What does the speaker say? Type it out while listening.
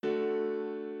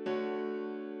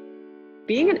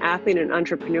being an athlete and an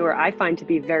entrepreneur, I find to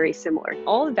be very similar.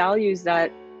 All the values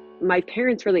that my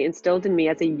parents really instilled in me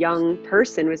as a young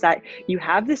person was that you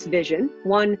have this vision,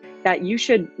 one, that you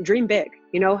should dream big,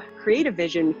 create a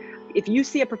vision. If you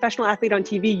see a professional athlete on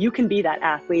TV, you can be that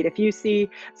athlete. If you see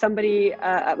somebody,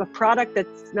 a product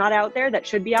that's not out there, that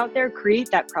should be out there, create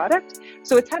that product.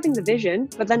 So it's having the vision,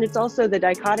 but then it's also the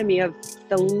dichotomy of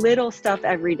the little stuff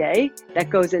every day that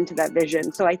goes into that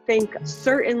vision. So I think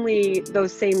certainly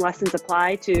those same lessons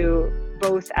apply to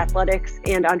both athletics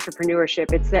and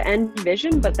entrepreneurship. It's the end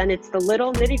vision, but then it's the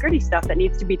little nitty-gritty stuff that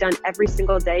needs to be done every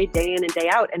single day, day in and day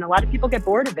out. And a lot of people get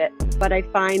bored of it, but I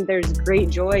find there's great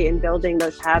joy in building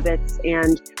those habits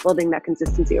and building that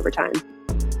consistency over time.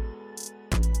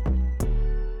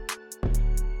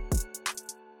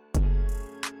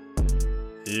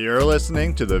 You're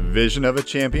listening to the Vision of a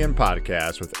Champion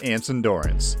podcast with Anson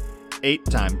Dorrance,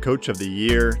 8-time Coach of the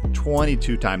Year,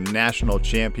 22-time National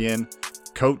Champion,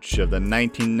 coach of the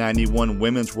 1991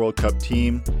 Women's World Cup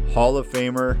team, Hall of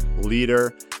Famer,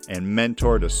 leader, and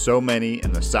mentor to so many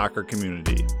in the soccer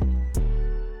community.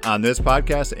 On this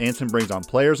podcast, Anson brings on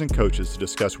players and coaches to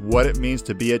discuss what it means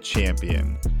to be a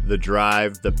champion, the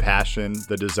drive, the passion,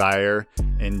 the desire,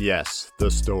 and yes,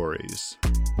 the stories.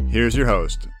 Here's your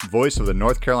host, voice of the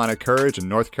North Carolina Courage and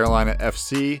North Carolina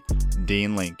FC,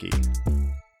 Dean Linke.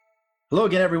 Hello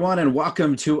again, everyone, and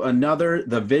welcome to another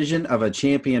The Vision of a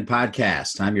Champion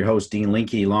podcast. I'm your host, Dean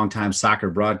Linke, longtime soccer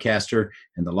broadcaster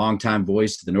and the longtime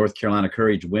voice of the North Carolina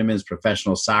Courage women's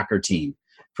professional soccer team.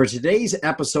 For today's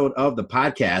episode of the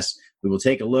podcast, we will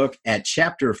take a look at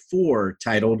Chapter 4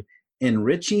 titled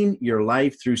Enriching Your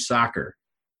Life Through Soccer.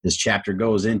 This chapter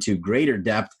goes into greater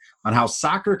depth on how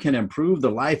soccer can improve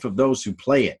the life of those who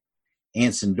play it.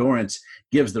 Anson Dorrance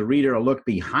gives the reader a look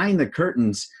behind the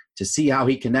curtains to see how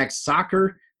he connects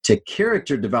soccer to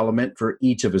character development for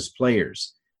each of his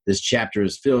players. This chapter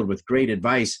is filled with great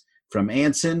advice from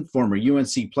Anson, former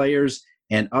UNC players,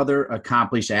 and other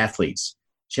accomplished athletes.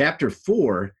 Chapter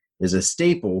 4 is a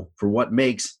staple for what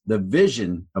makes The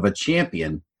Vision of a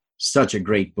Champion such a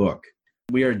great book.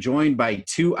 We are joined by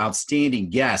two outstanding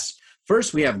guests.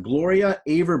 First, we have Gloria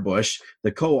Averbuch,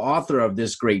 the co-author of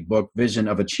this great book, Vision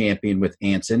of a Champion with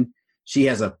Anson. She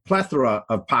has a plethora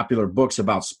of popular books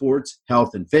about sports,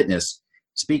 health, and fitness.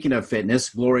 Speaking of fitness,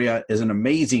 Gloria is an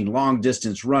amazing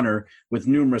long-distance runner with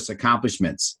numerous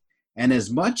accomplishments. And as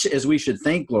much as we should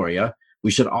thank Gloria,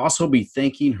 we should also be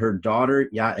thanking her daughter,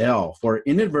 Yael, for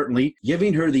inadvertently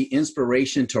giving her the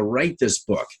inspiration to write this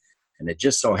book. And it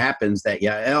just so happens that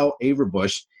Yael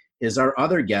Averbuch is our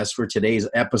other guest for today's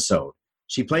episode.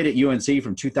 She played at UNC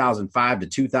from 2005 to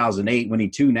 2008,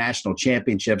 winning 2 national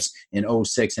championships in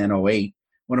 2006 and 2008.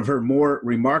 One of her more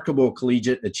remarkable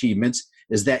collegiate achievements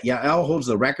is that Yael holds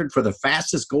the record for the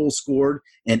fastest goal scored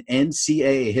in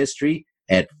NCAA history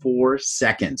at 4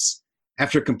 seconds.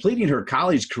 After completing her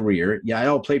college career,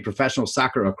 Yael played professional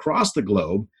soccer across the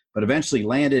globe, but eventually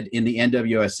landed in the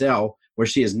NWSL, where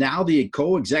she is now the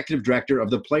co-executive director of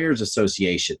the Players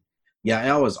Association.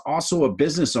 Yael is also a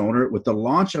business owner with the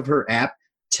launch of her app,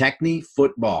 Techni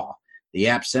Football. The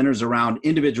app centers around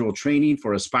individual training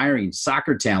for aspiring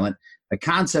soccer talent, a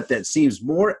concept that seems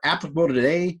more applicable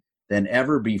today than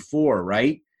ever before,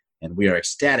 right? And we are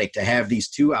ecstatic to have these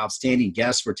two outstanding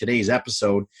guests for today's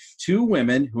episode, two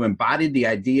women who embodied the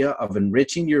idea of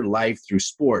enriching your life through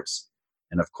sports.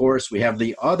 And of course, we have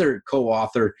the other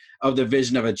co-author of The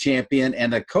Vision of a Champion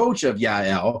and the coach of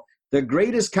Yael, the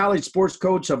greatest college sports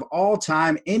coach of all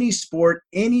time, any sport,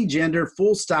 any gender,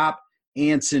 full stop,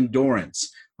 Anson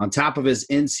Dorrance. On top of his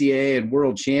NCAA and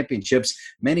world championships,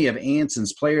 many of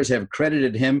Anson's players have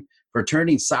credited him for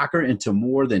turning soccer into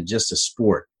more than just a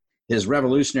sport. His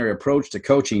revolutionary approach to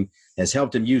coaching has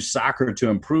helped him use soccer to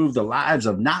improve the lives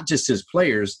of not just his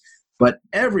players, but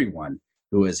everyone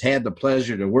who has had the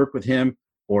pleasure to work with him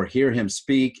or hear him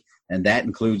speak, and that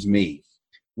includes me.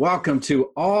 Welcome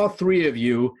to all three of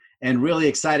you, and really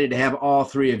excited to have all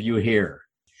three of you here.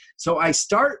 So I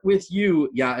start with you,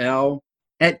 Yael.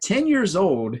 At 10 years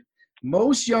old,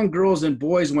 most young girls and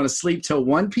boys want to sleep till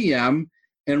 1 p.m.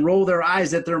 and roll their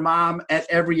eyes at their mom at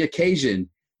every occasion.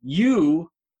 You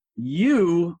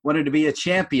wanted to be a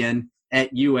champion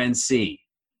at UNC.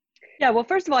 Yeah, well,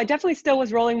 first of all, I definitely still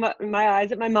was rolling my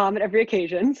eyes at my mom at every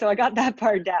occasion. So I got that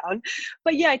part down.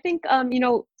 But yeah, I think,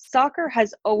 soccer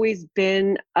has always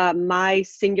been my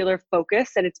singular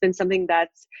focus, and it's been something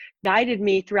that's guided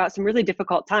me throughout some really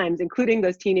difficult times, including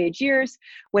those teenage years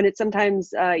when it's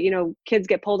sometimes, kids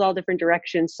get pulled all different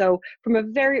directions. So from a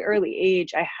very early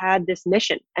age, I had this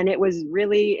mission, and it was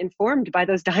really informed by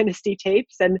those Dynasty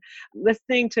tapes and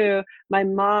listening to my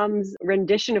mom's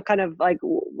rendition of kind of like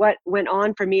what went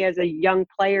on for me as a young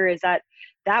player. Is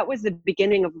that was the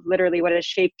beginning of literally what has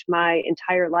shaped my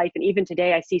entire life. And even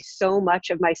today, I see so much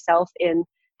of myself in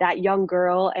that young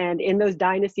girl and in those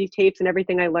Dynasty tapes and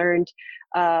everything I learned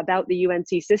about the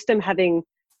UNC system, having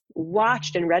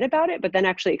watched and read about it, but then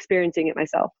actually experiencing it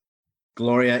myself.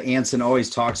 Gloria, Anson always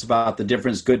talks about the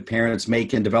difference good parents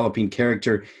make in developing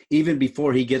character even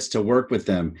before he gets to work with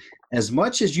them. As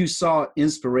much as you saw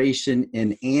inspiration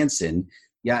in Anson,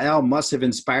 Yael must have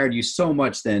inspired you so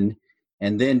much then,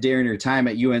 and then during your time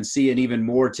at UNC, and even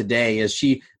more today, as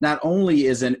she not only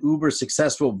is an uber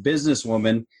successful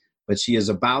businesswoman, but she is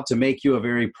about to make you a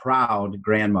very proud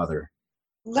grandmother.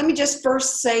 Let me just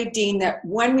first say, Dean, that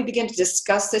when we begin to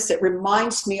discuss this, it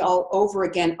reminds me all over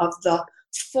again of the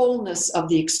fullness of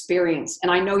the experience.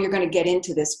 And I know you're going to get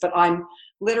into this, but I'm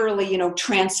literally,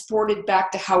 transported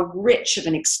back to how rich of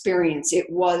an experience it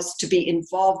was to be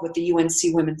involved with the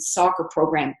UNC women's soccer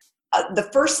program. The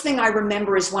first thing I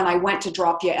remember is when I went to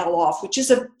drop Yael off, which is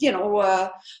a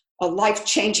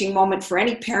life-changing moment for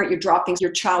any parent. You're dropping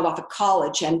your child off at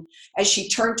college. And as she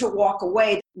turned to walk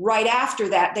away, right after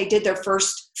that, they did their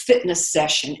first fitness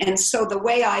session. And so the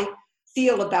way I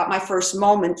feel about my first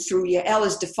moment through Yael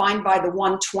is defined by the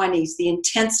 120s, the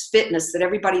intense fitness that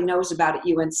everybody knows about at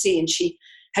UNC. And she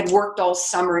had worked all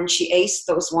summer and she aced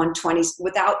those 120s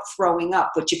without throwing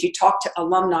up, which if you talk to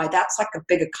alumni, that's like a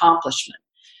big accomplishment.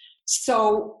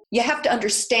 So you have to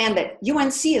understand that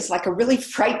UNC is like a really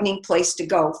frightening place to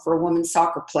go for a women's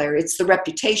soccer player. It's the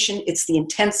reputation, it's the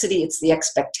intensity, it's the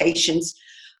expectations.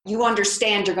 You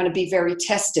understand you're going to be very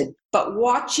tested. But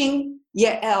watching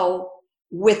Yael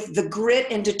with the grit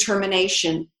and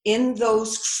determination in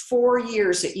those 4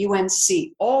 years at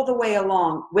UNC, all the way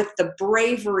along, with the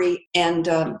bravery and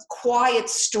quiet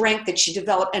strength that she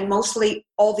developed, and mostly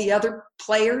all the other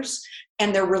players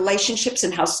and their relationships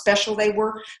and how special they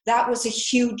were, that was a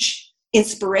huge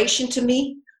inspiration to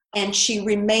me. And she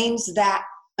remains that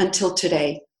until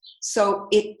today. So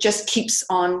it just keeps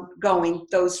on going,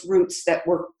 those roots that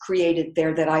were created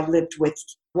there that I lived with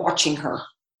watching her.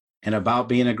 And about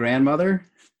being a grandmother?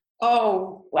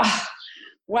 Oh,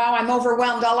 wow, I'm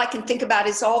overwhelmed. All I can think about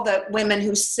is all the women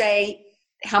who say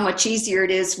how much easier it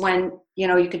is when,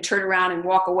 you can turn around and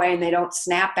walk away and they don't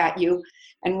snap at you,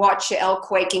 and watch Yael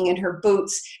quaking in her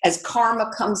boots as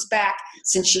karma comes back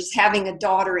since she's having a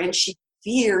daughter and she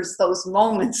fears those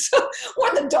moments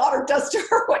when the daughter does to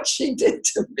her what she did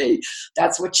to me.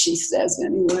 That's what she says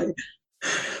anyway.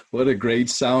 What a great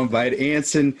soundbite,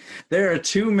 Anson. There are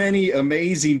too many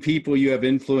amazing people you have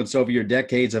influenced over your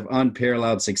decades of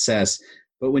unparalleled success.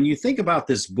 But when you think about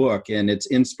this book and its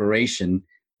inspiration,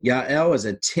 Yael as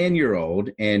a 10-year-old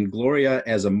and Gloria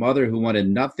as a mother who wanted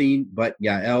nothing but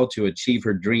Yael to achieve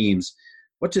her dreams,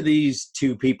 what do these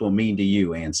two people mean to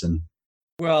you, Anson?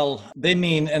 Well, they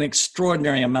mean an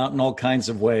extraordinary amount in all kinds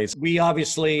of ways. We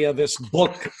obviously, this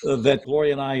book that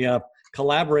Gloria and I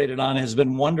collaborated on has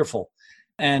been wonderful.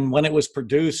 And when it was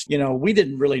produced, we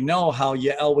didn't really know how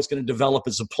Yael was going to develop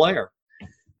as a player.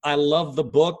 I love the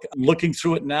book. Looking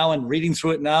through it now and reading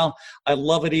through it now, I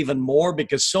love it even more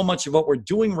because so much of what we're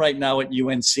doing right now at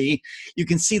UNC, you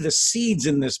can see the seeds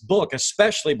in this book,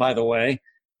 especially, by the way,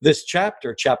 this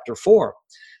chapter 4.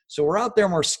 So we're out there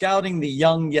and we're scouting the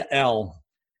young Yael.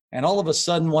 And all of a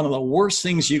sudden, one of the worst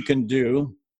things you can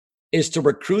do is to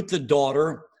recruit the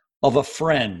daughter of a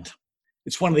friend.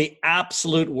 It's one of the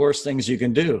absolute worst things you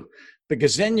can do,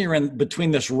 because then you're in between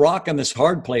this rock and this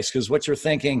hard place, because what you're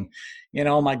thinking,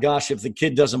 oh my gosh, if the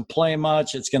kid doesn't play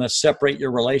much, it's going to separate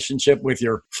your relationship with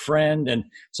your friend. And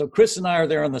so Chris and I are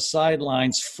there on the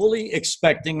sidelines, fully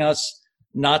expecting us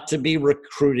not to be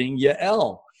recruiting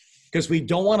Yael, because we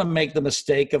don't want to make the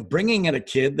mistake of bringing in a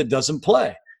kid that doesn't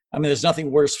play. I mean, there's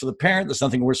nothing worse for the parent. There's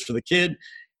nothing worse for the kid.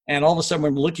 And all of a sudden,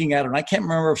 we're looking at her, and I can't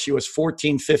remember if she was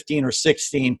 14, 15, or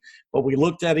 16, but we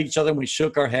looked at each other and we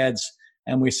shook our heads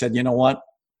and we said, you know what?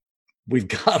 We've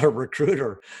got to recruit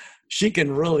her. She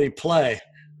can really play.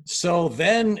 So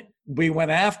then we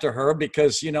went after her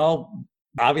because,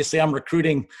 obviously I'm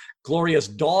recruiting Gloria's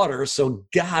daughter. So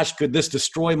gosh, could this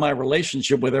destroy my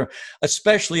relationship with her,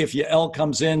 especially if Yael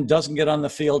comes in, doesn't get on the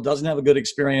field, doesn't have a good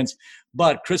experience.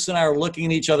 But Chris and I are looking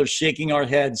at each other, shaking our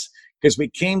heads, because we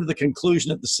came to the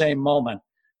conclusion at the same moment.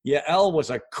 Yael was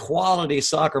a quality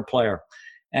soccer player.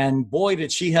 And boy,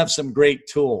 did she have some great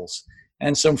tools.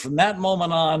 And so from that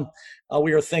moment on,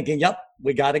 we were thinking, yep,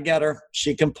 we got to get her.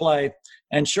 She can play.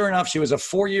 And sure enough, she was a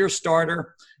 4-year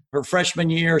starter. Her freshman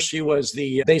year, she was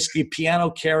the basically piano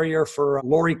carrier for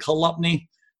Lori Kolupny,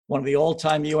 one of the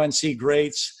all-time UNC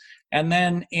greats. And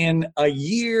then in a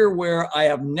year where I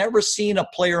have never seen a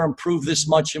player improve this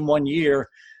much in 1 year,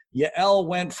 Yael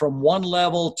went from one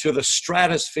level to the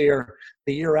stratosphere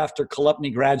the year after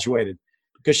Kolupny graduated,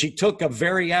 because she took a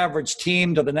very average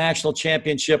team to the national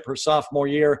championship her sophomore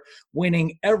year,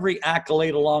 winning every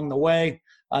accolade along the way,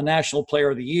 a National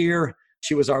Player of the Year.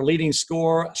 She was our leading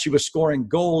scorer. She was scoring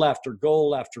goal after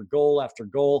goal after goal after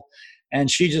goal.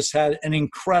 And she just had an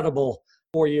incredible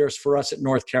 4 years for us at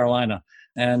North Carolina.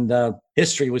 And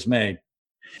history was made.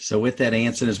 So with that,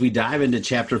 Anson, as we dive into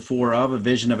chapter 4 of A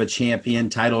Vision of a Champion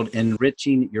titled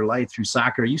Enriching Your Life Through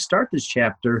Soccer, you start this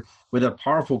chapter with a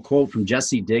powerful quote from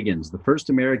Jessie Diggins, the first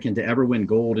American to ever win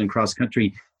gold in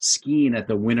cross-country skiing at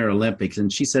the Winter Olympics.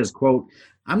 And she says, quote,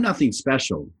 "I'm nothing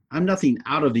special. I'm nothing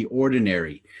out of the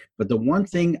ordinary. But the one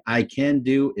thing I can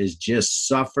do is just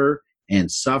suffer and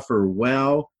suffer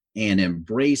well and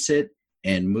embrace it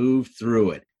and move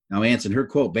through it." Now, Anson, her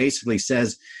quote basically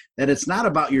says that it's not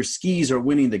about your skis or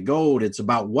winning the gold. It's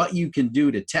about what you can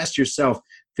do to test yourself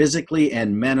physically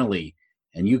and mentally.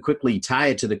 And you quickly tie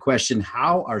it to the question,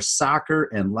 how are soccer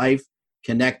and life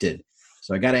connected?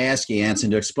 So I got to ask you, Anson,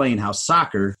 to explain how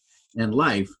soccer and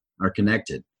life are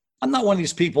connected. I'm not one of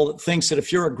these people that thinks that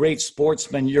if you're a great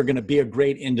sportsman, you're going to be a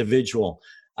great individual.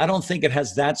 I don't think it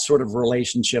has that sort of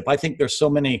relationship. I think there's so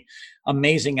many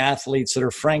amazing athletes that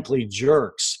are frankly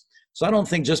jerks. So I don't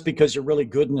think just because you're really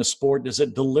good in a sport does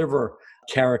it deliver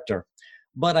character.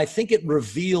 But I think it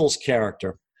reveals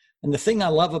character. And the thing I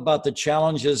love about the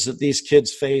challenges that these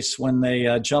kids face when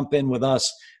they jump in with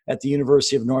us at the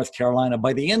University of North Carolina,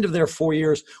 by the end of their 4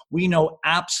 years, we know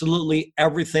absolutely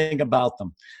everything about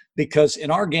them. Because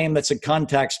in our game that's a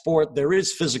contact sport, there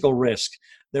is physical risk,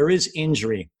 there is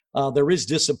injury, there is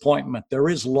disappointment, there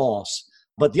is loss.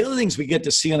 But the other things we get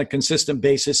to see on a consistent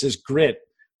basis is grit,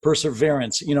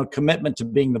 perseverance, commitment to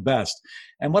being the best.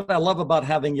 And what I love about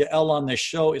having Yael on this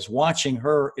show is watching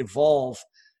her evolve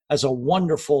as a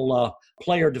wonderful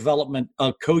player development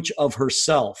coach of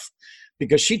herself,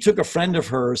 because she took a friend of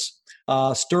hers,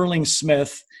 Sterling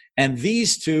Smith, and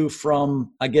these two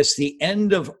from, I guess, the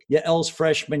end of Yael's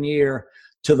freshman year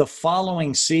to the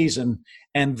following season,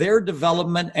 and their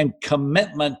development and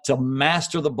commitment to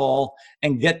master the ball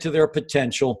and get to their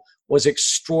potential was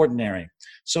extraordinary.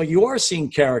 So you are seeing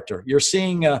character. You're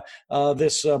seeing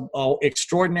this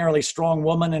extraordinarily strong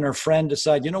woman and her friend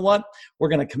decide, you know what, we're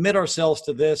going to commit ourselves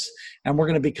to this and we're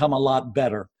going to become a lot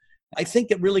better. I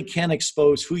think it really can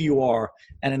expose who you are.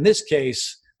 And in this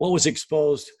case, what was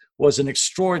exposed was an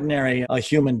extraordinary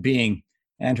human being,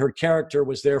 and her character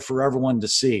was there for everyone to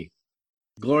see.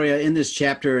 Gloria, in this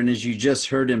chapter, and as you just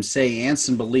heard him say,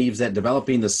 Anson believes that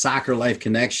developing the soccer life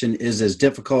connection is as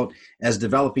difficult as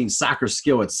developing soccer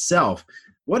skill itself.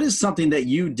 What is something that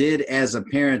you did as a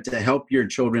parent to help your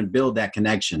children build that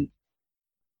connection?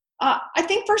 I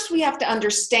think first we have to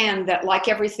understand that, like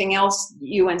everything else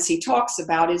UNC talks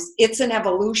about, it's an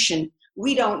evolution.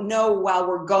 We don't know while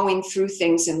we're going through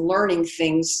things and learning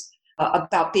things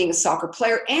about being a soccer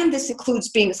player, and this includes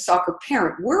being a soccer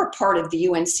parent. We're a part of the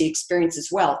UNC experience as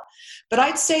well. But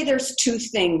I'd say there's two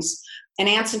things, and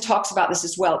Anson talks about this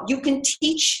as well. You can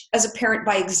teach as a parent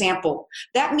by example.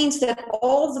 That means that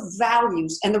all the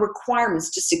values and the requirements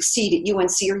to succeed at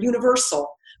UNC are universal.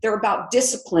 They're about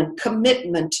discipline,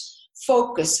 commitment,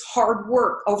 focus, hard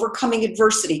work, overcoming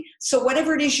adversity. So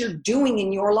whatever it is you're doing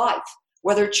in your life,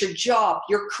 whether it's your job,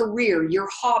 your career, your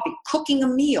hobby, cooking a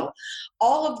meal,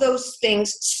 all of those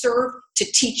things serve to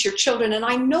teach your children. And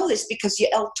I know this because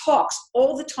Yael talks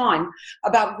all the time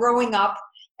about growing up,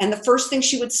 and the first thing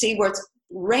she would see was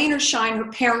rain or shine, her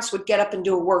parents would get up and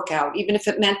do a workout, even if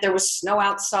it meant there was snow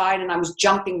outside and I was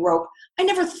jumping rope. I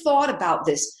never thought about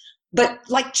this, but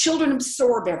like children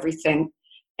absorb everything.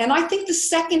 And I think the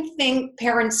second thing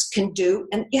parents can do,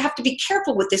 and you have to be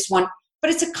careful with this one, but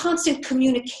it's a constant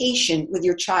communication with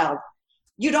your child.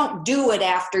 You don't do it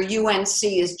after UNC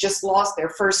has just lost their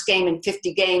first game in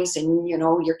 50 games and,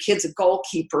 your kid's a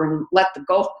goalkeeper and let the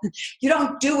goal. You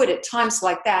don't do it at times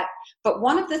like that. But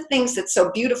one of the things that's so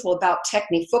beautiful about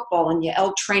Technique football and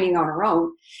Yael training on her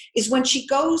own is when she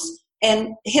goes and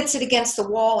hits it against the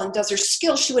wall and does her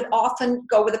skill, she would often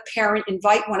go with a parent,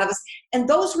 invite one of us. And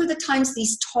those were the times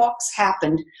these talks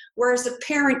happened. Whereas a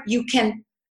parent, you can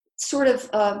sort of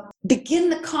begin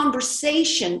the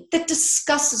conversation that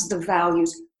discusses the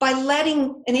values by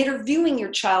letting and interviewing your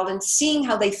child and seeing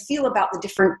how they feel about the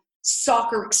different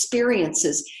soccer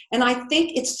experiences. And I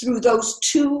think it's through those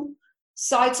two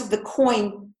sides of the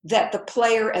coin that the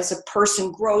player as a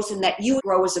person grows and that you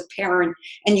grow as a parent,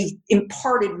 and you've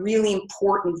imparted really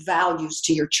important values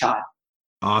to your child.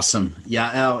 Awesome.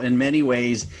 Yael, in many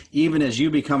ways, even as you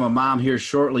become a mom here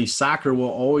shortly, soccer will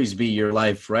always be your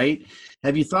life, right?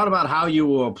 Have you thought about how you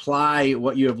will apply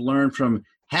what you have learned from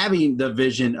having the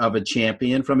vision of a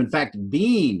champion, from in fact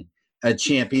being a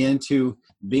champion, to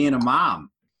being a mom?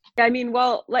 I mean,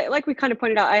 well, like we kind of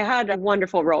pointed out, I had a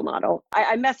wonderful role model.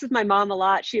 I messed with my mom a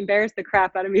lot. She embarrassed the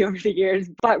crap out of me over the years.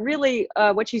 But really,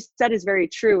 what she said is very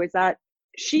true, is that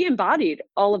she embodied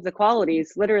all of the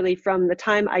qualities, literally from the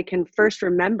time I can first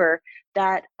remember,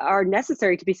 that are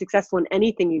necessary to be successful in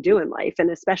anything you do in life,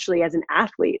 and especially as an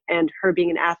athlete, and her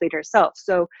being an athlete herself.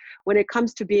 So when it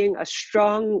comes to being a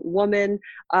strong woman,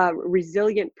 a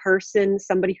resilient person,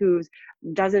 somebody who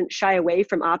doesn't shy away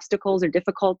from obstacles or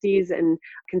difficulties and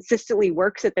consistently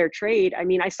works at their trade, I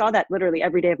mean, I saw that literally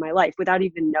every day of my life without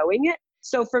even knowing it.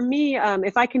 So for me,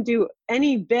 if I can do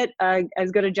any bit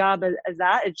as good a job as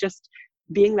that, it's just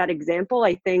being that example.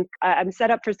 I think I'm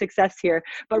set up for success here.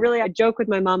 But really, I joke with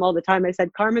my mom all the time. I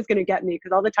said, karma's going to get me,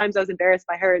 because all the times I was embarrassed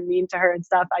by her and mean to her and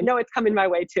stuff, I know it's coming my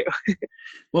way too.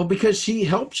 Well, because she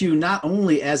helped you not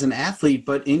only as an athlete,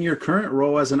 but in your current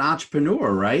role as an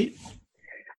entrepreneur, right?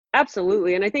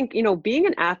 Absolutely. And I think, being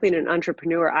an athlete and an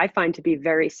entrepreneur, I find to be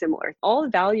very similar. All the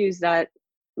values that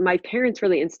my parents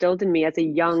really instilled in me as a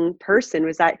young person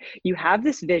was that you have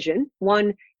this vision,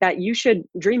 one, that you should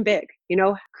dream big,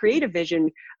 create a vision.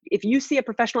 If you see a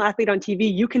professional athlete on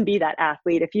TV, you can be that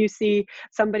athlete. If you see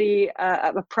somebody,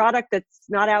 a product that's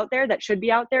not out there that should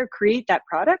be out there, create that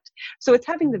product. So it's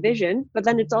having the vision, but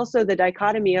then it's also the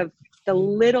dichotomy of the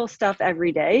little stuff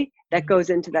every day that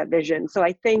goes into that vision. So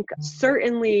I think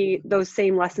certainly those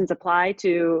same lessons apply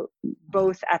to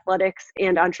both athletics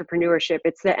and entrepreneurship.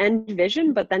 It's the end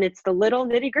vision, but then it's the little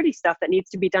nitty-gritty stuff that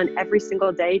needs to be done every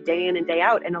single day, day in and day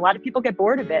out. And a lot of people get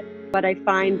bored of it, but I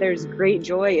find there's great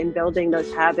joy in building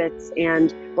those habits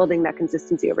and building that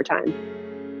consistency over time.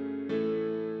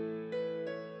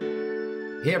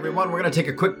 Hey everyone, we're going to take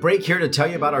a quick break here to tell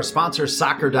you about our sponsor,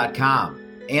 Soccer.com.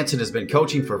 Anson has been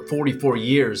coaching for 44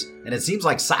 years, and it seems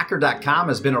like Soccer.com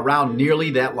has been around nearly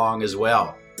that long as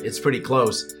well. It's pretty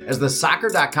close, as the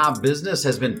Soccer.com business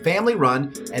has been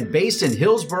family-run and based in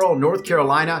Hillsborough, North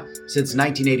Carolina since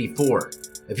 1984.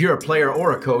 If you're a player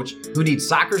or a coach who needs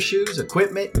soccer shoes,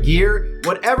 equipment, gear,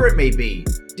 whatever it may be,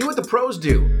 do what the pros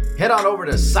do. Head on over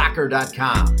to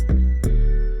Soccer.com.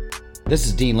 This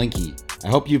is Dean Linke. I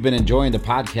hope you've been enjoying the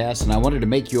podcast, and I wanted to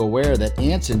make you aware that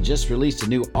Anson just released a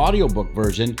new audiobook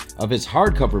version of his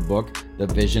hardcover book, The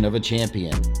Vision of a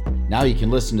Champion. Now you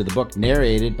can listen to the book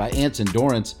narrated by Anson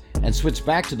Dorrance and switch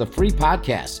back to the free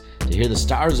podcast to hear the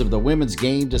stars of the women's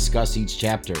game discuss each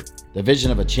chapter. The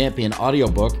Vision of a Champion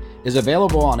audiobook is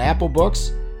available on Apple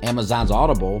Books, Amazon's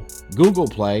Audible, Google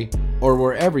Play, or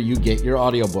wherever you get your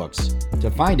audiobooks.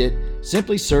 To find it,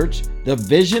 simply search The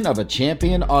Vision of a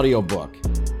Champion audiobook.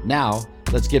 Now,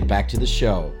 let's get back to the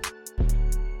show.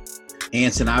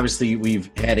 Anson, obviously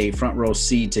we've had a front row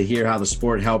seat to hear how the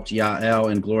sport helped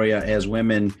Yael and Gloria as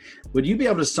women. Would you be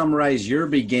able to summarize your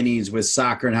beginnings with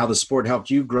soccer and how the sport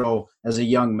helped you grow as a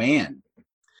young man?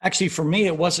 Actually, for me,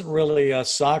 it wasn't really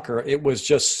soccer. It was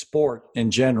just sport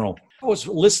in general. I was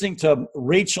listening to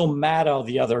Rachel Maddow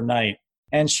the other night,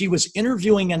 and she was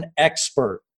interviewing an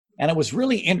expert. And it was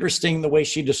really interesting the way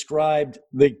she described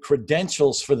the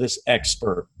credentials for this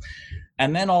expert.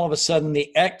 And then all of a sudden,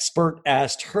 the expert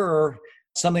asked her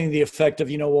something to the effect of,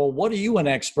 well, what are you an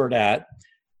expert at?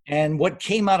 And what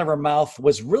came out of her mouth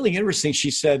was really interesting. She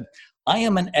said, I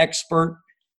am an expert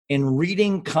in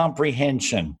reading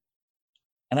comprehension.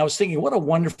 And I was thinking, what a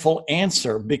wonderful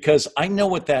answer, because I know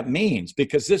what that means,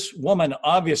 because this woman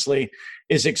obviously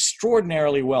is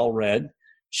extraordinarily well read.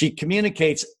 She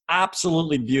communicates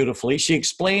absolutely beautifully. She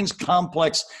explains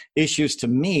complex issues to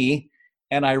me,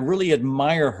 and I really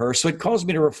admire her. So it caused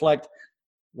me to reflect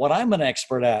what I'm an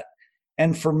expert at.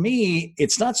 And for me,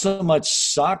 it's not so much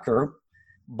soccer,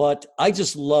 but I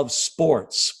just love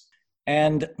sports.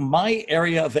 And my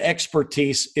area of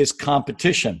expertise is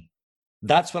competition.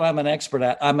 That's what I'm an expert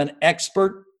at. I'm an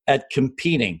expert at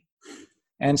competing.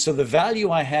 And so the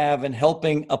value I have in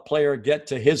helping a player get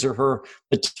to his or her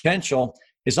potential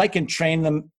is I can train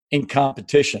them in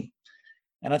competition.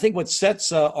 And I think what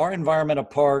sets our environment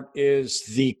apart is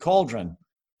the cauldron,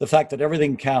 the fact that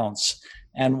everything counts.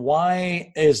 And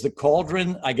why is the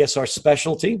cauldron, I guess, our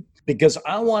specialty? Because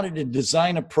I wanted to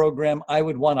design a program I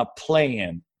would want to play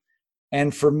in.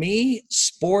 And for me,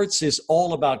 sports is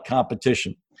all about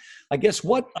competition. I guess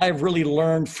what I've really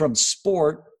learned from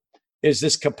sport is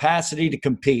this capacity to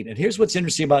compete. And here's what's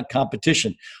interesting about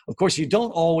competition. Of course, you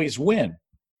don't always win.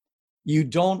 You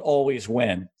don't always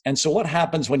win. And so what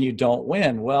happens when you don't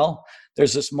win? Well,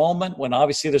 there's this moment when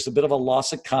obviously there's a bit of a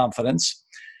loss of confidence.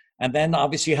 And then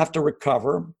obviously you have to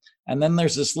recover. And then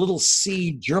there's this little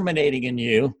seed germinating in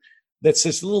you. That's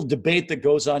this little debate that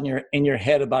goes on in your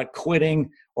head about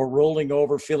quitting or rolling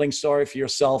over, feeling sorry for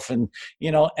yourself. And,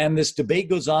 and this debate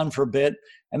goes on for a bit.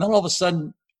 And then all of a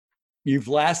sudden you've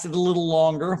lasted a little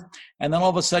longer. And then all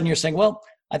of a sudden you're saying, well,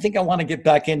 I think I want to get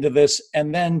back into this.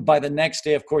 And then by the next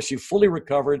day, of course, you've fully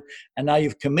recovered. And now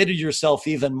you've committed yourself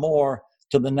even more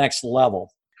to the next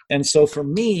level. And so for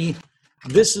me,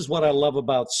 this is what I love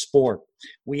about sport.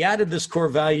 We added this core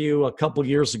value a couple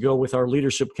years ago with our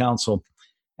leadership council.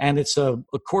 And it's a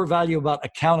core value about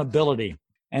accountability.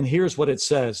 And here's what it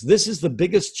says. This is the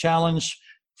biggest challenge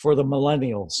for the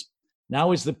millennials.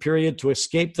 Now is the period to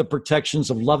escape the protections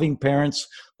of loving parents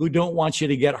who don't want you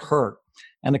to get hurt.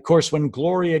 And of course, when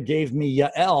Gloria gave me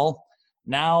Yael,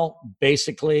 now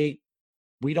basically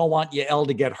we don't want Yael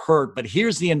to get hurt. But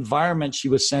here's the environment she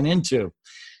was sent into.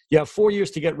 You have 4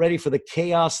 years to get ready for the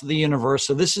chaos of the universe.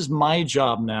 So this is my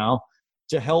job now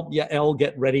to help Yael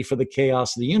get ready for the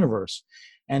chaos of the universe.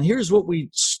 And here's what we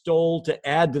stole to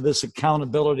add to this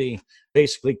accountability,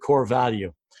 basically core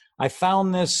value. I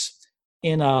found this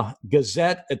in a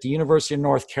Gazette at the University of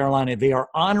North Carolina. They are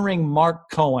honoring Mark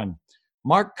Cohen.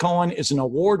 Mark Cohen is an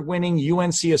award-winning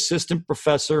UNC assistant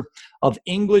professor of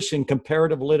English and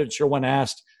comparative literature. When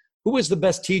asked, who was the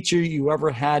best teacher you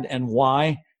ever had and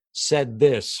why, said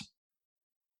this: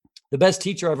 the best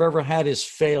teacher I've ever had is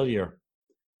failure.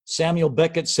 Samuel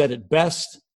Beckett said it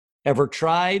best: ever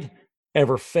tried,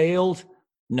 ever failed,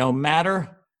 no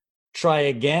matter, try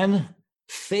again,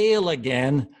 fail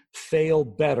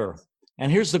better.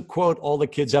 And here's the quote all the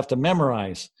kids have to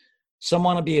memorize. Some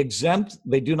want to be exempt.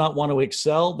 They do not want to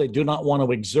excel. They do not want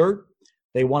to exert.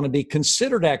 They want to be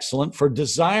considered excellent for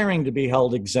desiring to be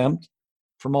held exempt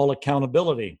from all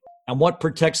accountability. And what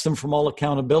protects them from all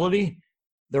accountability?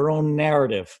 Their own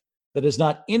narrative that is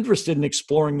not interested in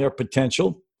exploring their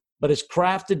potential, but is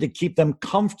crafted to keep them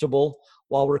comfortable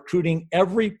while recruiting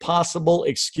every possible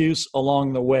excuse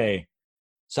along the way.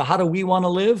 So how do we want to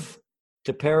live?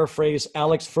 To paraphrase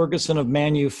Alex Ferguson of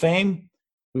Man U fame,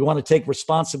 we want to take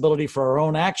responsibility for our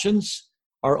own actions,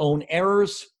 our own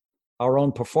errors, our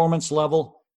own performance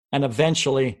level, and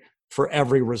eventually for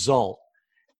every result.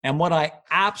 And what I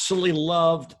absolutely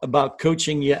loved about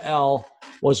coaching Yael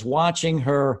was watching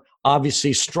her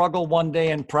obviously struggle one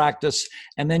day in practice,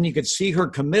 and then you could see her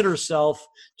commit herself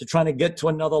to trying to get to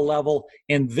another level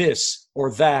in this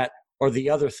or that or the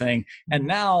other thing. And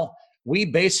now we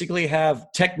basically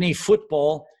have Technique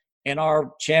football in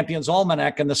our Champions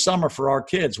Almanac in the summer for our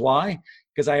kids. Why?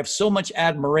 Because I have so much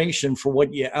admiration for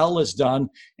what Yael has done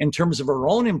in terms of her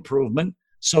own improvement.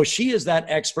 So she is that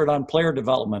expert on player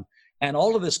development. And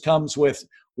all of this comes with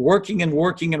working and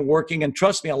working and working. And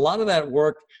trust me, a lot of that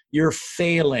work, you're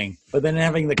failing, but then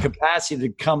having the capacity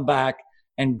to come back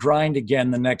and grind again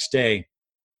the next day.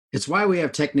 It's why we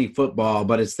have Technique football,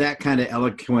 but it's that kind of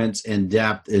eloquence and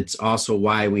depth. It's also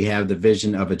why we have the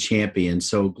vision of a champion.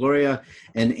 So Gloria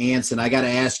and Anson, I got to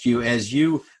ask you, as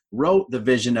you wrote the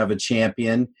vision of a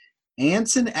champion,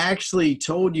 Anson actually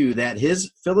told you that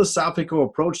his philosophical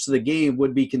approach to the game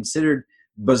would be considered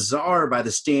bizarre by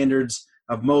the standards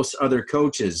of most other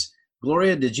coaches.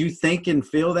 Gloria, did you think and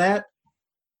feel that?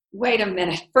 Wait a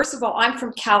minute. First of all, I'm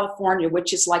from California,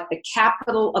 which is like the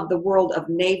capital of the world of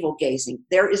navel gazing.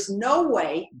 There is no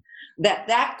way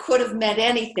that could have meant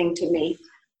anything to me,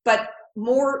 but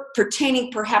more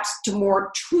pertaining perhaps to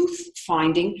more truth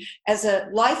finding. As a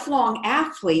lifelong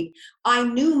athlete, I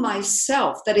knew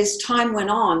myself that as time went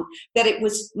on, that it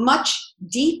was much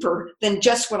deeper than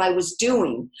just what I was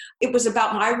doing. It was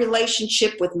about my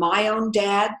relationship with my own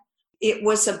dad. It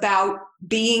was about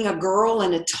being a girl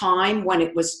in a time when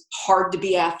it was hard to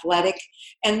be athletic.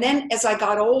 And then as I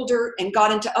got older and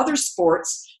got into other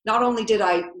sports, not only did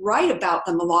I write about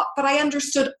them a lot, but I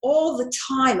understood all the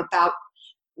time about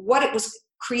what it was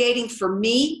creating for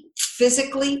me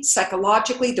physically,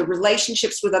 psychologically, the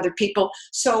relationships with other people.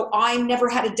 So I never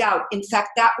had a doubt. In fact,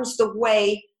 that was the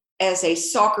way, as a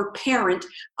soccer parent,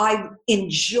 I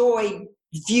enjoyed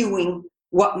viewing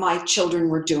what my children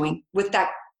were doing with that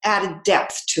added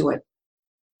depth to it.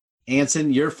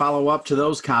 Anson, your follow-up to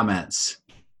those comments.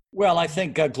 Well, I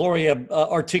think Gloria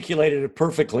articulated it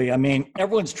perfectly. I mean,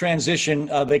 everyone's transition,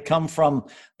 they come from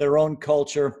their own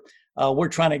culture. We're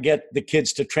trying to get the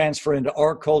kids to transfer into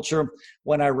our culture.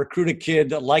 When I recruit a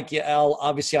kid like Yael,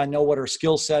 obviously I know what her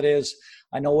skill set is.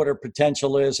 I know what her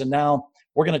potential is. And now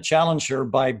we're going to challenge her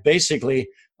by basically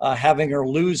having her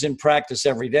lose in practice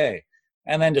every day.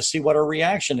 And then to see what her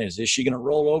reaction is. Is she going to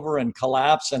roll over and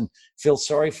collapse and feel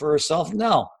sorry for herself?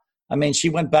 No. I mean, she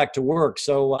went back to work.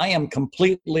 So I am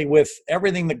completely with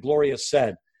everything that Gloria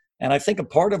said. And I think a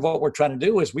part of what we're trying to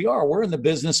do is we're in the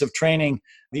business of training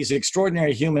these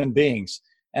extraordinary human beings.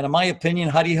 And in my opinion,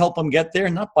 how do you help them get there?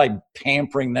 Not by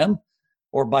pampering them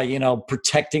or by,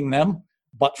 protecting them,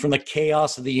 but from the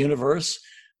chaos of the universe.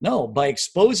 No, by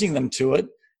exposing them to it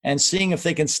and seeing if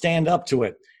they can stand up to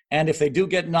it. And if they do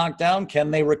get knocked down,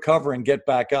 can they recover and get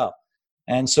back up?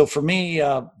 And so for me,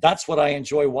 that's what I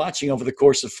enjoy watching over the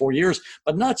course of 4 years.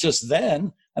 But not just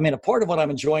then. I mean, a part of what I'm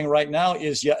enjoying right now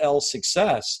is Yael's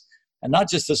success. And not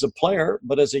just as a player,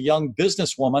 but as a young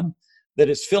businesswoman that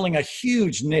is filling a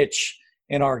huge niche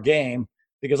in our game.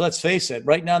 Because let's face it,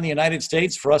 right now in the United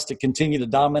States, for us to continue to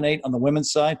dominate on the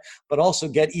women's side, but also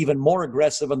get even more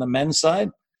aggressive on the men's side,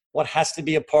 what has to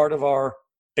be a part of our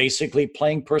basically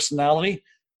playing personality?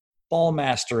 Ball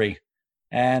mastery.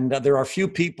 And there are few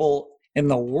people in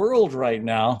the world right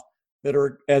now that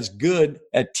are as good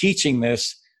at teaching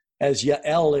this as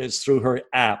Yael is through her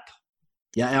app.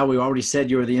 Yael, we already said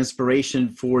you were the inspiration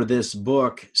for this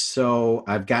book. So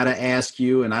I've got to ask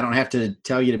you, and I don't have to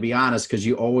tell you to be honest because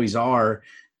you always are,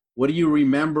 what do you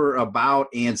remember about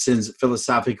Anson's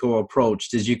philosophical approach?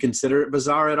 Did you consider it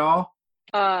bizarre at all?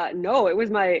 No, it was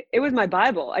my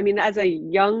Bible. I mean, as a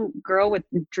young girl with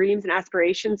dreams and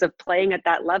aspirations of playing at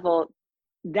that level,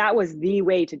 that was the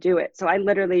way to do it. So I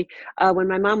literally, when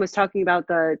my mom was talking about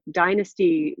the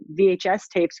Dynasty VHS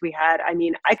tapes we had, I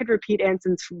mean, I could repeat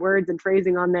Anson's words and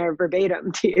phrasing on there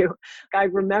verbatim to you. I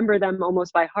remember them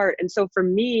almost by heart. And so for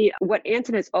me, what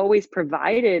Anson has always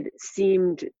provided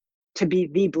seemed to be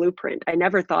the blueprint. I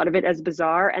never thought of it as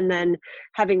bizarre. And then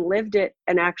having lived it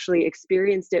and actually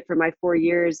experienced it for my 4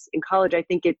 years in college, I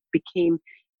think it became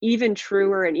even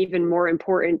truer and even more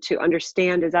important to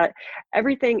understand is that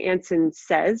everything Anson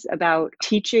says about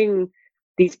teaching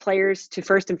these players to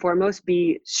first and foremost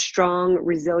be strong,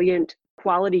 resilient,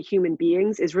 quality human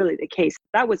beings is really the case.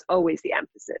 That was always the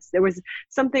emphasis. There was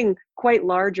something quite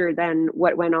larger than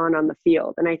what went on the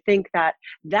field. And I think that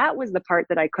that was the part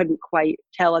that I couldn't quite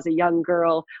tell as a young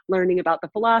girl learning about the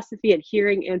philosophy and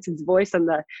hearing Anson's voice on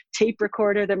the tape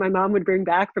recorder that my mom would bring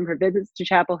back from her visits to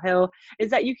Chapel Hill, is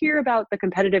that you hear about the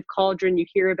competitive cauldron, you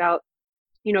hear about,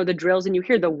 the drills and you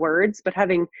hear the words, but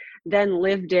having then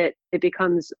lived it, it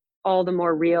becomes all the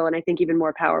more real and I think even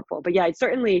more powerful. But yeah,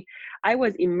 I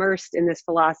was immersed in this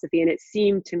philosophy and it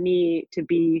seemed to me to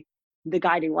be the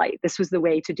guiding light. This was the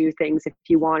way to do things if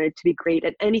you wanted to be great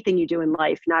at anything you do in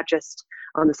life, not just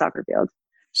on the soccer field.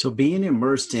 So being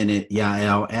immersed in it,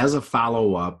 Yael, as a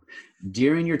follow-up,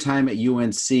 during your time at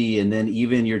UNC and then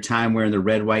even your time wearing the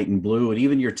red, white, and blue, and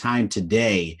even your time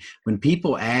today, when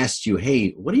people asked you,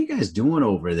 hey, what are you guys doing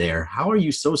over there? How are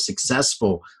you so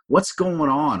successful? What's going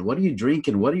on? What are you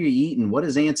drinking? What are you eating? What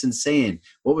is Anson saying?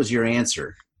 What was your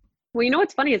answer? Well,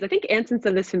 what's funny is I think Anson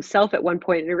said this himself at one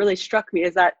point, and it really struck me,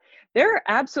 is that there are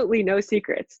absolutely no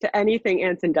secrets to anything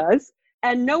Anson does,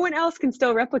 and no one else can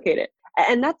still replicate it.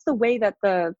 And that's the way that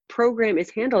the program is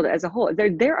handled as a whole.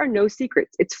 There are no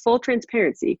secrets. It's full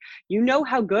transparency. You know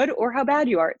how good or how bad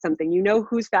you are at something. You know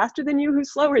who's faster than you,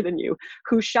 who's slower than you,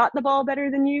 who shot the ball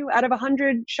better than you out of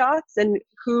 100 shots, and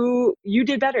who you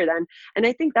did better than. And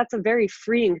I think that's a very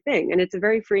freeing thing. And it's a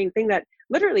very freeing thing that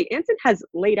literally Anson has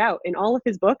laid out in all of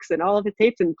his books and all of his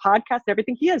tapes and podcasts and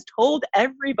everything. He has told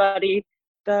everybody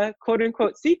the quote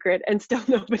unquote secret, and still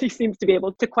nobody seems to be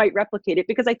able to quite replicate it,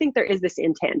 because I think there is this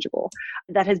intangible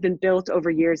that has been built over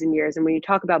years and years. And when you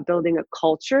talk about building a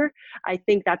culture, I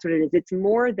think that's what it is. It's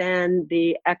more than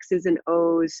the X's and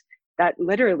O's that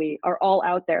literally are all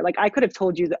out there. Like I could have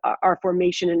told you our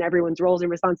formation and everyone's roles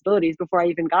and responsibilities before I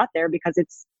even got there, because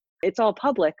it's all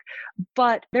public,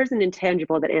 but there's an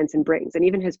intangible that Anson brings, and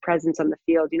even his presence on the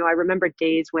field. I remember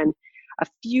a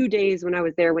few days when I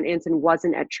was there when Anson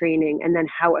wasn't at training, and then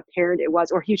how apparent it was,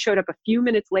 or he showed up a few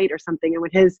minutes late or something. And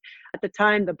when at the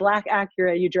time, the black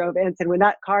Acura you drove, Anson, when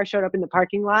that car showed up in the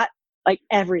parking lot, like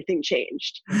everything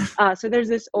changed. So there's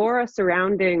this aura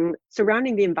surrounding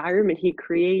the environment he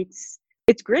creates.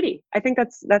 It's gritty. I think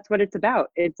that's what it's about.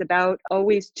 It's about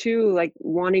always like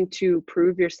wanting to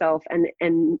prove yourself, and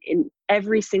in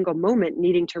every single moment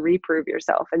needing to reprove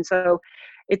yourself. And so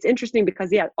it's interesting because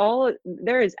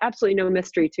there is absolutely no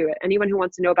mystery to it. Anyone who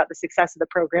wants to know about the success of the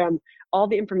program, all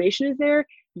the information is there,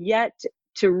 yet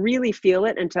to really feel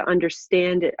it and to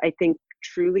understand it, I think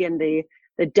truly, and the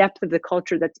depth of the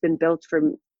culture that's been built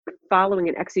from following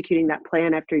and executing that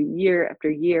plan after year,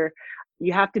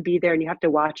 you have to be there and you have to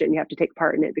watch it and you have to take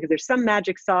part in it, because there's some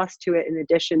magic sauce to it in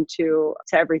addition to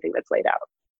everything that's laid out.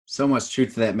 So much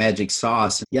truth to that magic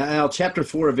sauce. Yael, Chapter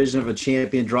 4 of Vision of a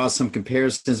Champion draws some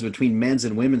comparisons between men's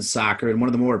and women's soccer, and one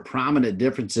of the more prominent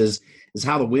differences is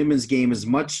how the women's game is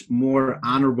much more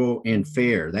honorable and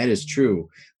fair. That is true.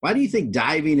 Why do you think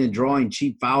diving and drawing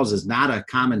cheap fouls is not a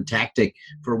common tactic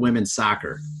for women's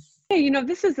soccer? Hey,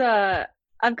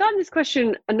 I've gotten this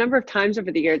question a number of times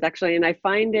over the years, actually, and I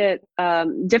find it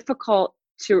difficult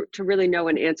to really know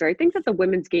an answer. I think that the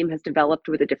women's game has developed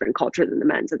with a different culture than the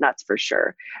men's, and that's for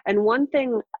sure. And one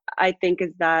thing I think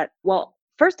is that, well,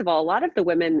 first of all, a lot of the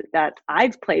women that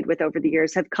I've played with over the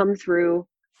years have come through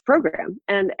program.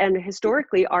 And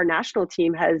historically, our national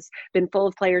team has been full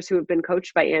of players who have been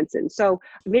coached by Anson. So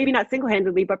maybe not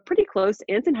single-handedly, but pretty close.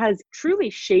 Anson has truly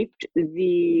shaped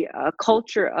the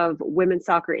culture of women's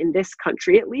soccer in this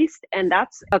country, at least. And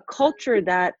that's a culture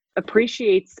that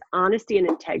appreciates honesty and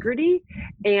integrity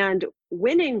and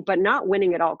winning, but not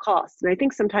winning at all costs. And I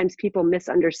think sometimes people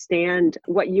misunderstand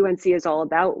what UNC is all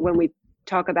about when we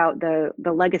talk about the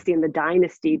legacy and the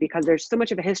dynasty, because there's so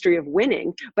much of a history of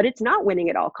winning, but it's not winning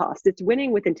at all costs. It's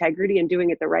winning with integrity and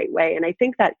doing it the right way. And I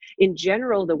think that in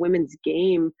general, the women's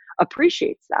game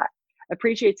appreciates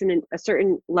a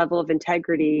certain level of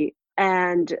integrity.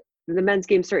 And the men's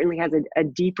game certainly has a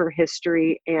deeper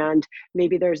history, and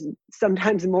maybe there's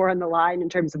sometimes more on the line in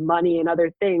terms of money and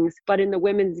other things. But in the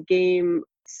women's game,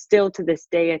 still to this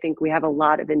day, I think we have a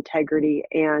lot of integrity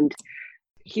and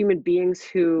human beings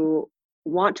who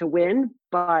want to win,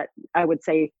 but I would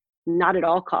say not at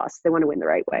all costs. They want to win the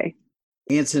right way.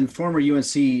 Anson, former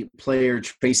UNC player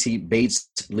Tracy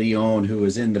Bates-Leone, who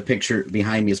is in the picture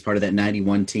behind me as part of that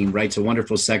 91 team, writes a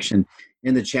wonderful section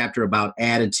in the chapter about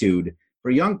attitude.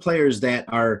 For young players that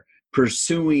are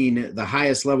pursuing the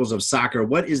highest levels of soccer,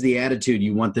 what is the attitude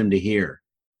you want them to hear?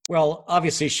 Well,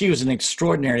 obviously, she was an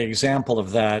extraordinary example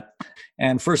of that.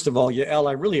 And first of all, Yael,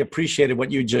 I really appreciated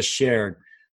what you just shared,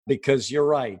 because you're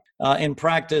right. In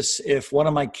practice, if one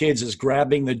of my kids is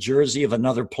grabbing the jersey of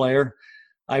another player,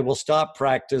 I will stop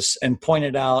practice and point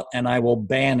it out, and I will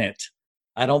ban it.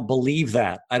 I don't believe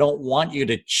that. I don't want you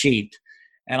to cheat.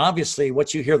 And obviously,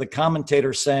 what you hear the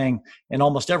commentator saying in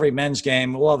almost every men's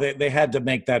game, well, they had to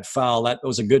make that foul. That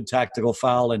was a good tactical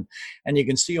foul. And you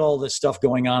can see all this stuff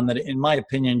going on that, in my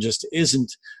opinion, just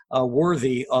isn't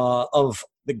worthy of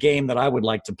the game that I would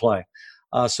like to play.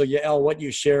 So, Yael, what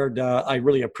you shared, I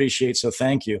really appreciate, so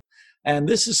thank you. And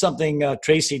this is something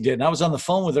Tracy did. And I was on the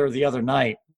phone with her the other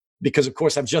night because, of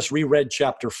course, I've just reread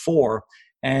Chapter 4.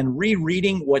 And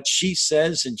rereading what she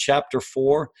says in Chapter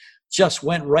 4 just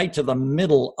went right to the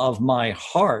middle of my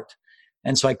heart.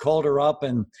 And so I called her up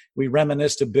and we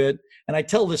reminisced a bit. And I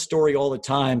tell this story all the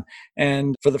time.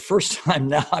 And for the first time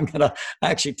now, I'm going to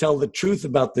actually tell the truth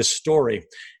about this story.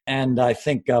 And I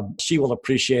think she will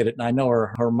appreciate it. And I know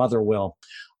her mother will.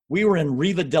 We were in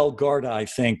Riva del Garda, I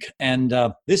think. And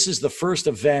this is the first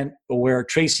event where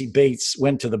Tracy Bates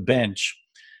went to the bench.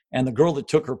 And the girl that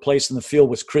took her place in the field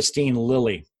was Christine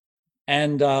Lilly.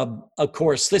 And of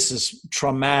course, this is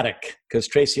traumatic because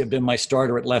Tracy had been my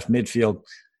starter at left midfield.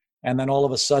 And then all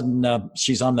of a sudden,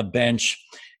 she's on the bench.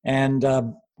 And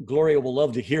Gloria will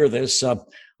love to hear this.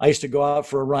 I used to go out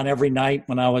for a run every night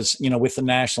when I was, with the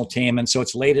national team. And so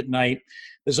it's late at night.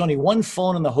 There's only one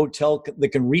phone in the hotel that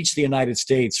can reach the United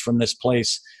States from this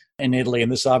place in Italy.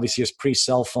 And this obviously is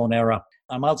pre-cell phone era.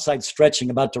 I'm outside stretching,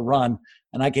 about to run.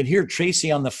 And I can hear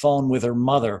Tracy on the phone with her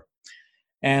mother.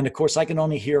 And of course, I can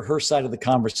only hear her side of the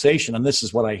conversation. And this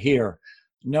is what I hear.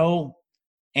 No,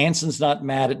 Anson's not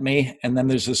mad at me. And then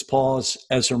there's this pause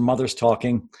as her mother's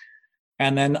talking.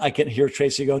 And then I can hear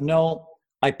Tracy go, no,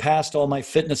 I passed all my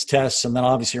fitness tests. And then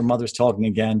obviously her mother's talking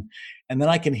again. And then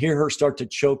I can hear her start to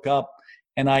choke up.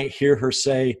 And I hear her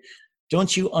say,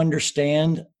 don't you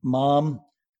understand, Mom?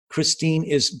 Christine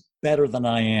is better than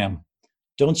I am.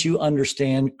 Don't you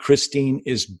understand? Christine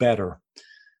is better.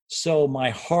 So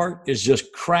my heart is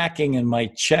just cracking in my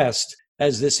chest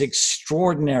as this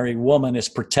extraordinary woman is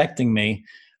protecting me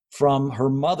from her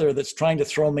mother that's trying to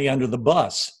throw me under the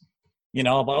bus. But,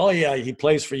 oh, yeah, he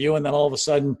plays for you. And then all of a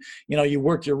sudden, you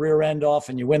work your rear end off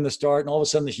and you win the start. And all of a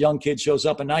sudden this young kid shows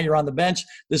up and now you're on the bench.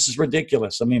 This is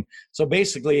ridiculous. So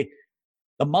basically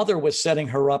the mother was setting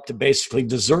her up to basically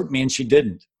desert me, and she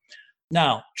didn't.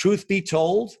 Now, truth be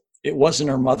told, it wasn't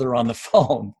her mother on the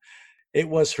phone. It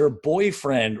was her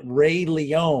boyfriend, Ray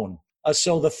Leone.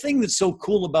 So the thing that's so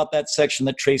cool about that section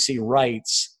that Tracy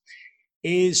writes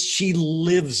is she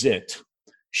lives it.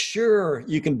 Sure,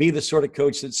 you can be the sort of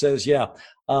coach that says,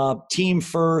 team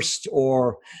first,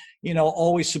 or,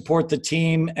 always support the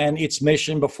team and its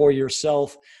mission before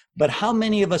yourself. But how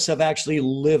many of us have actually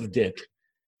lived it?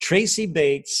 Tracy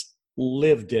Bates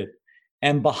lived it.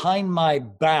 And behind my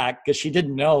back, because she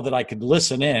didn't know that I could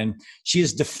listen in, she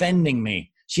is defending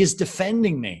me. She is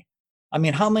defending me. I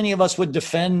mean, how many of us would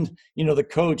defend, the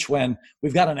coach when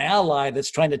we've got an ally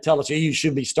that's trying to tell us, hey, you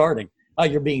should be starting. Oh,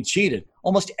 you're being cheated.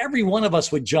 Almost every one of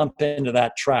us would jump into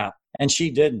that trap, and she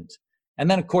didn't. And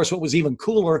then, of course, what was even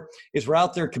cooler is we're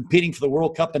out there competing for the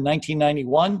World Cup in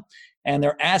 1991, and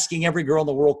they're asking every girl in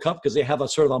the World Cup because they have a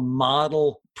sort of a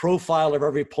model profile of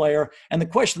every player. And the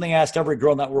question they asked every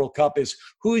girl in that World Cup is,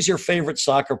 who is your favorite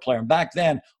soccer player? And back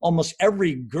then, almost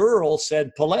every girl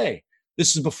said Pelé.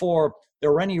 This is before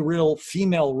there were any real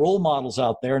female role models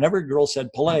out there, and every girl said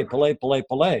Pelé, Pelé, Pelé,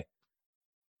 Pelé.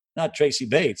 Not Tracy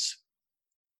Bates.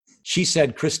 She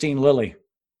said Christine Lilly.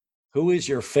 Who is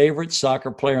your favorite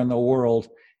soccer player in the world?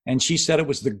 And she said it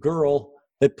was the girl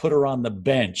that put her on the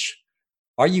bench.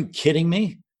 Are you kidding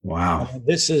me? Wow.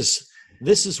 This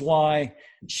is why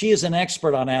she is an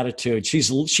expert on attitude. She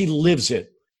lives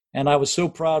it. And I was so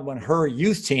proud when her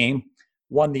youth team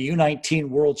won the U19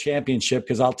 World Championship,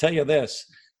 because I'll tell you this,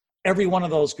 every one of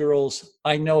those girls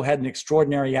I know had an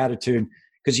extraordinary attitude,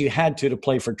 because you had to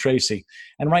play for Tracy.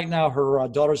 And right now her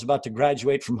daughter's about to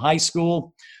graduate from high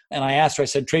school. And I asked her, I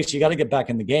said, Tracy, you got to get back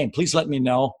in the game. Please let me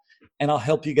know, and I'll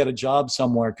help you get a job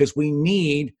somewhere, because we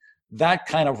need that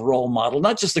kind of role model,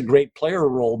 not just the great player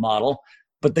role model,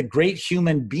 but the great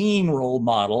human being role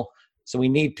model. So we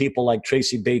need people like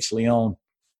Tracy Bates Leone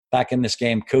back in this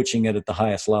game, coaching it at the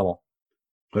highest level.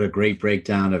 What a great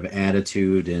breakdown of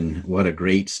attitude, and what a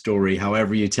great story.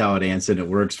 However you tell it, Anson, it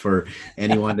works for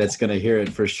anyone that's going to hear it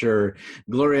for sure.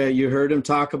 Gloria, you heard him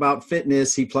talk about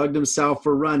fitness. He plugged himself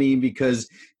for running because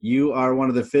you are one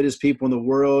of the fittest people in the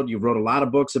world. You wrote a lot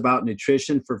of books about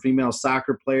nutrition for female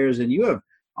soccer players, and you have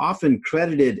often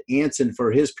credited Anson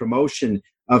for his promotion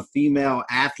of female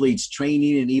athletes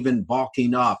training and even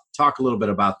bulking up. Talk a little bit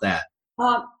about that.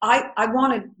 I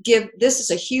want to give, this is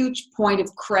a huge point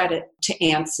of credit to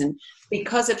Anson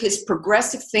because of his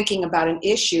progressive thinking about an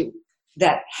issue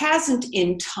that hasn't,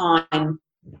 in time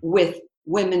with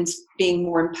women's being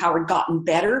more empowered, gotten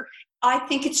better. I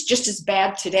think it's just as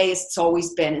bad today as it's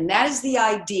always been. And that is the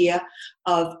idea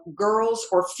of girls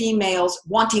or females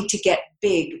wanting to get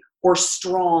big or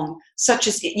strong, such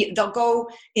as they'll go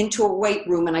into a weight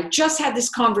room. And I just had this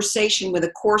conversation with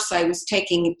a course I was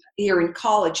taking here in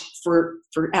college for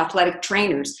athletic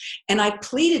trainers. And I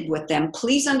pleaded with them,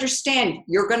 please understand,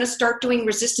 you're going to start doing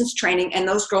resistance training. And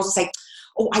those girls will say,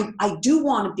 oh, I do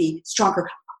want to be stronger.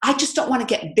 I just don't want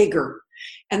to get bigger.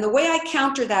 And the way I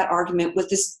counter that argument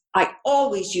with this, I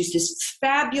always use this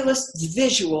fabulous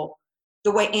visual,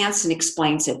 the way Anson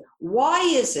explains it. Why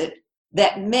is it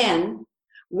that men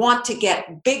want to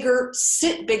get bigger,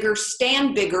 sit bigger,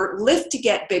 stand bigger, lift to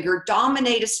get bigger,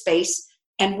 dominate a space,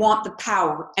 and want the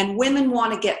power? And women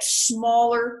want to get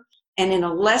smaller and in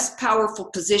a less powerful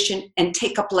position and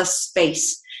take up less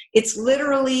space. It's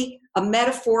literally a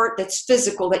metaphor that's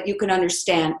physical that you can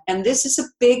understand. And this is a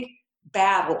big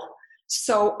battle.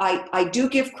 So I do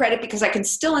give credit because I can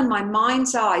still in my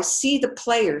mind's eye see the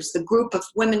players, the group of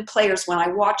women players when I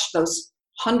watch those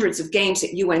hundreds of games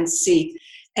at UNC.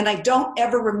 And I don't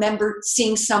ever remember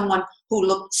seeing someone who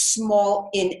looked small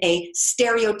in a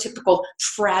stereotypical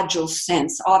fragile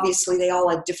sense. Obviously, they all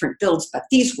had different builds, but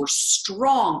these were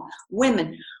strong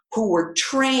women who were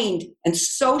trained and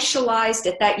socialized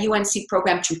at that UNC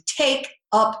program to take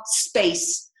up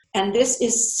space. And this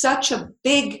is such a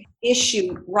big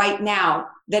issue right now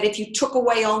that if you took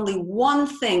away only one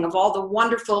thing of all the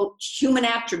wonderful human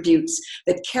attributes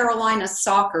that Carolina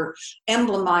soccer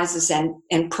emblemizes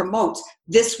and promotes,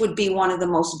 this would be one of the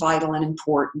most vital and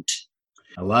important.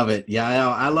 I love it. Yeah,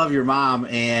 I love your mom,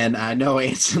 and I know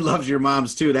Anson loves your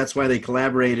moms too. That's why they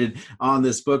collaborated on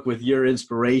this book with your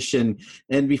inspiration.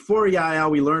 And before, Yael,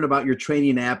 we learn about your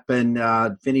training app and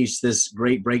finish this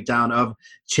great breakdown of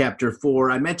Chapter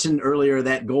 4. I mentioned earlier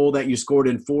that goal that you scored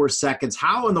in 4 seconds.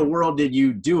 How in the world did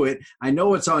you do it? I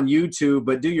know it's on YouTube,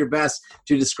 but do your best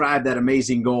to describe that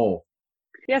amazing goal.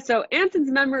 Yeah, so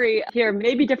Anson's memory here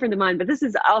may be different than mine, but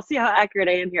I'll see how accurate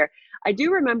I am here. I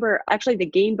do remember actually the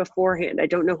game beforehand. I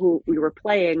don't know who we were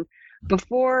playing.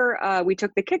 Before we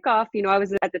took the kickoff, I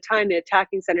was at the time the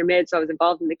attacking center mid, so I was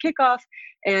involved in the kickoff.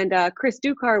 And Chris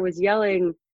Ducar was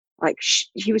yelling, like,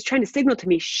 he was trying to signal to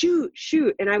me, shoot.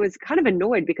 And I was kind of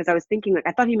annoyed because I was thinking,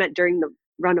 I thought he meant during the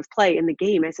run of play in the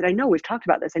game. I said, I know we've talked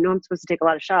about this. I know I'm supposed to take a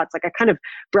lot of shots. I kind of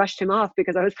brushed him off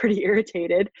because I was pretty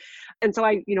irritated. And so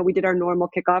we did our normal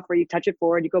kickoff where you touch it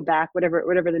forward, you go back,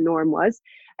 whatever the norm was.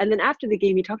 And then after the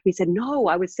game, he talked to me, he said, no,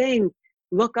 I was saying,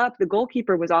 look up, the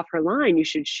goalkeeper was off her line, you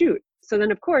should shoot. So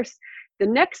then, of course, the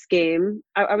next game,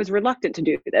 I was reluctant to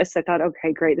do this. I thought,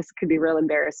 okay, great, this could be real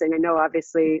embarrassing. I know,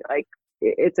 obviously,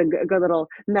 it's a good little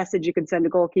message you can send a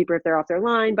goalkeeper if they're off their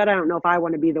line, but I don't know if I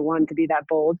want to be the one to be that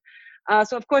bold.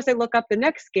 So of course I look up the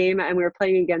next game, and we were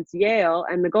playing against Yale,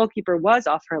 and the goalkeeper was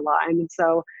off her line. And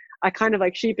so I kind of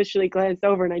like sheepishly glanced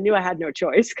over, and I knew I had no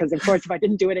choice because of course if I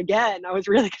didn't do it again, I was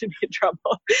really going to be in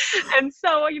trouble. And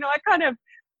so, I kind of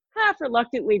half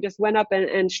reluctantly just went up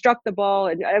and struck the ball.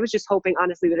 And I was just hoping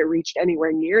honestly that it reached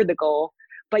anywhere near the goal.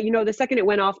 But, the second it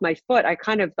went off my foot, I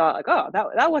kind of thought like, oh,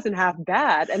 that wasn't half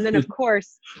bad. And then of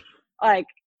course, like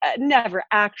never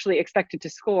actually expected to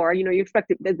score. You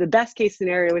expect the best case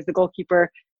scenario is the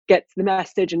goalkeeper gets the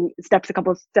message and steps a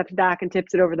couple of steps back and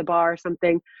tips it over the bar or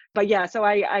something. But yeah, so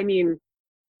I mean,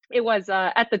 it was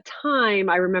at the time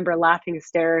I remember laughing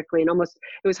hysterically, and almost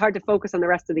it was hard to focus on the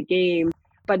rest of the game,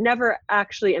 but never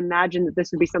actually imagined that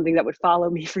this would be something that would follow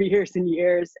me for years and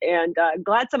years. And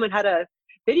glad someone had a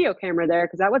video camera there,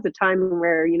 because that was a time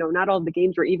where, not all of the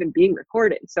games were even being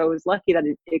recorded. So I was lucky that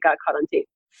it got caught on tape.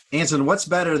 Anson, what's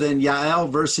better than Yael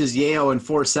versus Yale in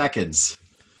 4 seconds?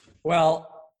 Well,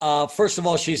 first of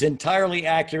all, she's entirely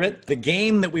accurate. The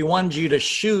game that we wanted you to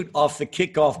shoot off the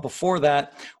kickoff before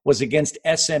that was against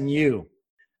SMU.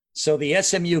 So the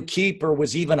SMU keeper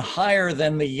was even higher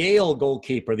than the Yale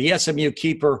goalkeeper. The SMU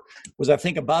keeper was, I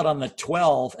think, about on the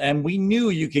 12, and we knew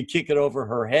you could kick it over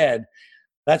her head.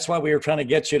 That's why we were trying to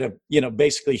get you to,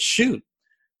 basically shoot.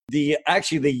 The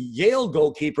Yale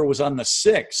goalkeeper was on the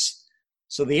 6.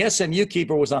 So the SMU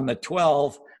keeper was on the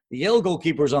 12. The Yale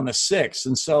goalkeeper was on the 6.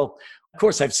 And so, of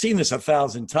course, I've seen this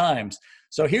 1,000 times.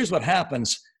 So here's what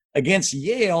happens. Against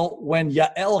Yale, when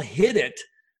Yael hit it,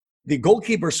 the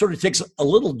goalkeeper sort of takes a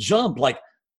little jump, like,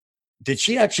 did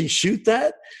she actually shoot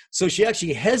that? So she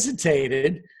actually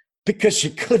hesitated because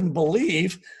she couldn't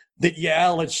believe that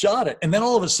Yael had shot it. And then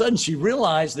all of a sudden she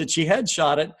realized that she had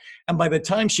shot it. And by the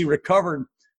time she recovered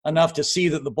enough to see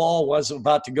that the ball was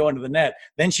about to go into the net,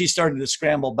 then she started to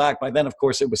scramble back. By then, of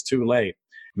course, it was too late.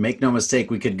 Make no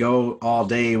mistake, we could go all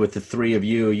day with the three of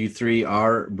you. You three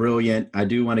are brilliant. I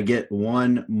do want to get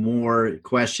one more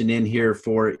question in here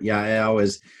for Yael,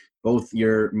 as both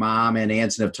your mom and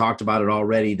Anson have talked about it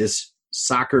already. This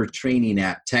soccer training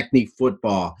app, Technique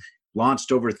Football,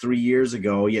 launched over 3 years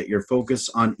ago, yet your focus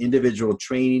on individual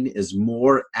training is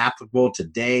more applicable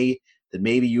today than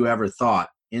maybe you ever thought.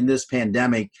 In this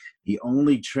pandemic, the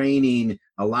only training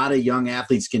a lot of young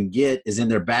athletes can get is in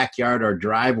their backyard or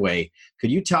driveway.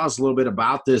 Could you tell us a little bit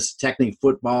about this Technique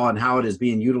Football and how it is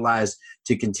being utilized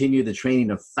to continue the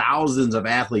training of thousands of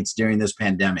athletes during this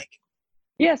pandemic?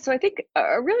 Yeah, so I think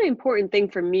a really important thing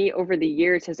for me over the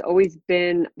years has always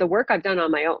been the work I've done on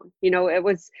my own.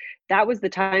 That was the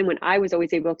time when I was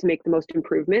always able to make the most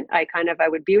improvement. I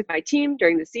would be with my team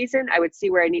during the season. I would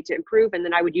see where I need to improve, and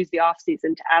then I would use the off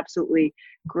season to absolutely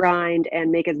grind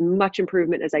and make as much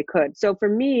improvement as I could. So for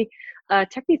me,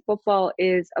 Technique Football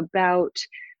is about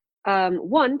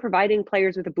one, providing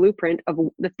players with a blueprint of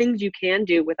the things you can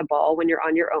do with a ball when you're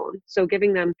on your own. So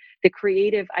giving them the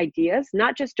creative ideas,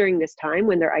 not just during this time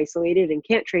when they're isolated and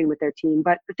can't train with their team,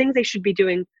 but the things they should be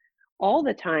doing all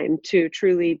the time to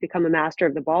truly become a master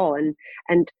of the ball.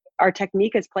 And our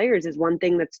technique as players is one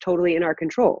thing that's totally in our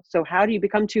control. So how do you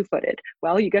become two-footed?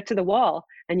 Well, you get to the wall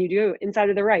and you do inside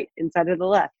of the right, inside of the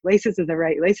left, laces of the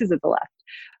right, laces of the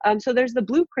left. So there's the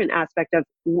blueprint aspect of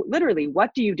literally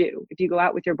what do you do if you go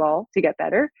out with your ball to get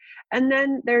better? And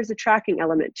then there's a tracking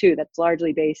element too that's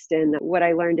largely based in what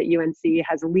I learned at UNC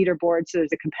has a leaderboard. So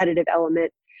there's a competitive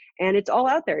element. And it's all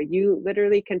out there. You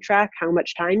literally can track how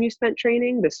much time you spent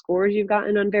training, the scores you've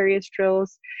gotten on various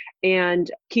drills, and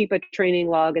keep a training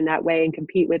log in that way and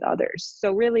compete with others.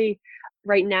 So really,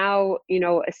 right now,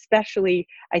 especially,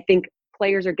 I think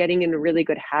players are getting in a really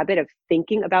good habit of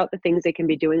thinking about the things they can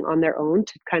be doing on their own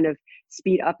to kind of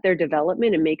speed up their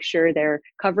development and make sure they're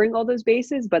covering all those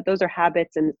bases. But those are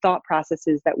habits and thought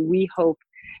processes that we hope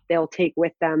they'll take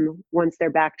with them once they're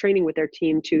back training with their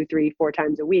team 2, 3, 4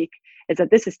 times a week, is that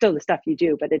this is still the stuff you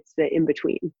do, but it's the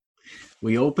in-between.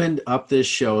 We opened up this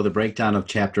show, the breakdown of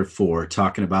chapter 4,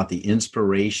 talking about the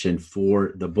inspiration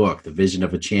for the book, The Vision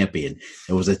of a Champion.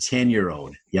 It was a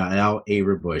 10-year-old, Yael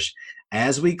Averbuch.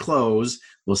 As we close,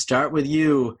 we'll start with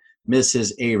you,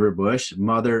 Mrs. Averbuch,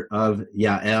 mother of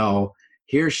Yael.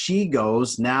 Here she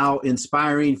goes, now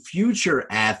inspiring future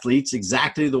athletes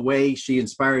exactly the way she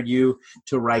inspired you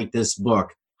to write this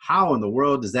book. How in the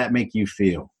world does that make you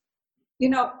feel?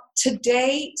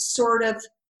 Today sort of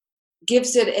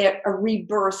gives it a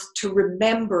rebirth to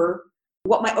remember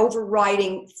what my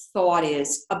overriding thought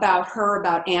is about her,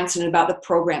 about Anson, about the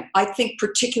program. I think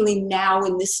particularly now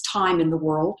in this time in the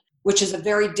world, which is a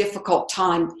very difficult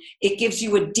time, it gives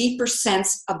you a deeper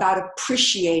sense about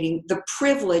appreciating the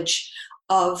privilege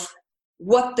of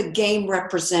what the game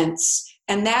represents.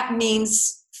 And that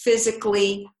means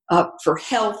physically, for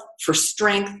health, for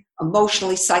strength,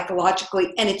 emotionally,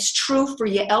 psychologically. And it's true for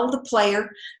Yael, the player,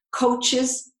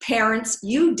 coaches, parents,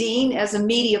 you, Dean, as a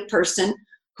media person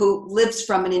who lives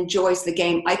from and enjoys the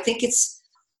game. I think it's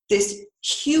this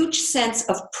huge sense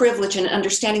of privilege and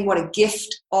understanding what a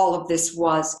gift all of this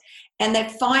was. And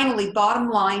that finally, bottom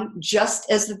line,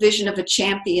 just as the Vision of a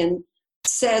Champion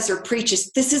says or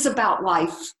preaches, this is about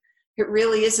life. It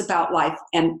really is about life,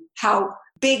 and how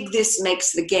big this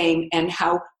makes the game, and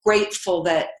how grateful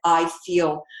that I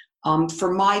feel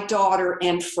for my daughter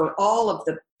and for all of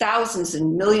the thousands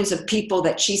and millions of people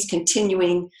that she's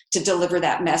continuing to deliver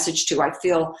that message to. I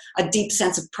feel a deep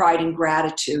sense of pride and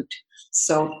gratitude.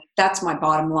 So that's my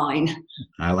bottom line.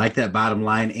 I like that bottom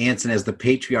line. Anson, as the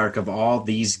patriarch of all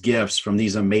these gifts from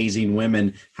these amazing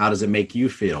women, how does it make you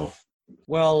feel?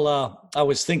 Well, I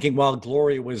was thinking while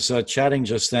Gloria was chatting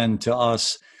just then to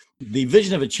us, the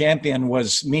Vision of a Champion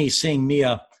was me seeing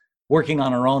Mia working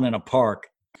on her own in a park.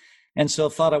 And so I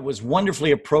thought it was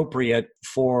wonderfully appropriate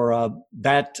for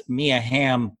that Mia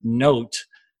Hamm note,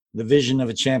 the Vision of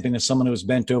a Champion, as someone who's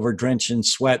bent over, drenched in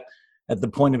sweat at the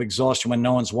point of exhaustion when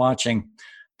no one's watching.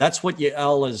 That's what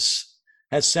Yael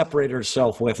has separated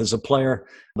herself with as a player,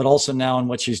 but also now in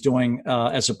what she's doing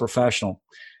as a professional.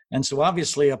 And so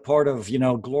obviously a part of,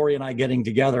 Gloria and I getting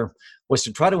together was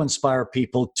to try to inspire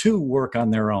people to work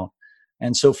on their own.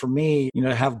 And so for me,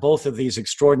 to have both of these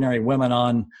extraordinary women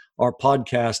on our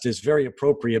podcast is very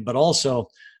appropriate, but also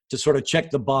to sort of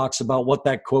check the box about what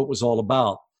that quote was all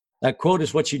about. That quote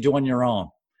is what you do on your own.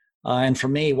 And for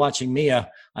me, watching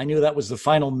Mia, I knew that was the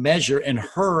final measure in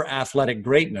her athletic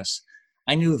greatness.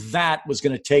 I knew that was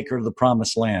going to take her to the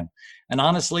promised land. And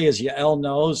honestly, as Yael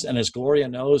knows, and as Gloria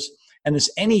knows, and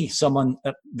as someone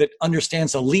that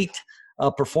understands elite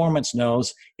performance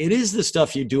knows, it is the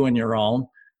stuff you do on your own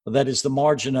that is the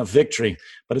margin of victory.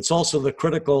 But it's also the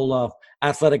critical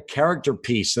athletic character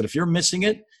piece that if you're missing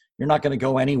it, you're not going to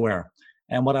go anywhere.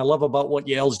 And what I love about what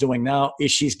Yael's doing now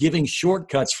is she's giving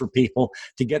shortcuts for people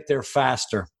to get there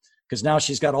faster, because now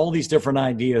she's got all these different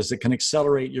ideas that can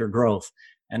accelerate your growth.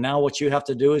 And now what you have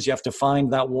to do is you have to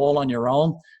find that wall on your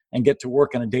own and get to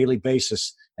work on a daily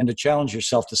basis and to challenge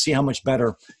yourself to see how much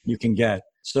better you can get.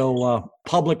 So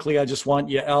publicly, I just want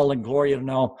Yael and Gloria to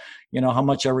know, how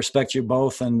much I respect you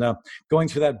both. And going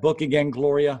through that book again,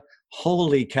 Gloria,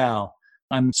 holy cow.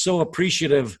 I'm so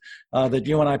appreciative that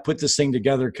you and I put this thing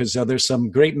together, because there's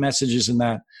some great messages in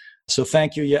that. So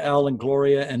thank you, Yael and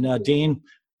Gloria. And Dean,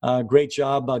 great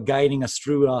job guiding us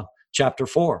through chapter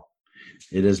 4.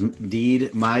 It is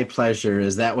indeed my pleasure,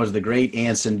 as that was the great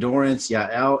Anson Dorrance,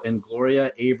 Yael, and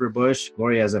Gloria Averbuch.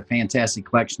 Gloria has a fantastic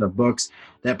collection of books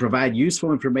that provide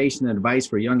useful information and advice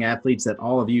for young athletes that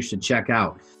all of you should check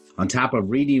out. On top of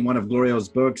reading one of Gloria's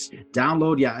books,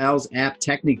 download Yael's app,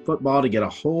 Technique Football, to get a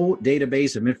whole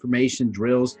database of information,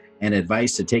 drills, and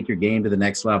advice to take your game to the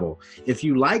next level. If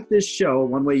you like this show,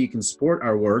 one way you can support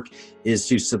our work is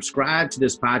to subscribe to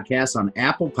this podcast on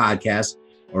Apple Podcasts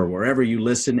or wherever you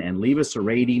listen, and leave us a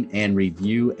rating and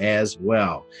review as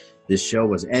well. This show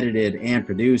was edited and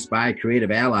produced by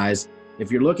Creative Allies.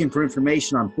 If you're looking for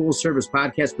information on full-service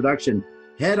podcast production,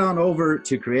 head on over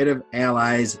to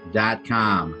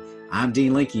creativeallies.com. I'm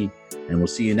Dean Linke, and we'll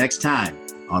see you next time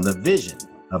on the Vision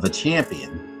of a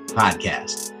Champion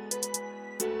podcast.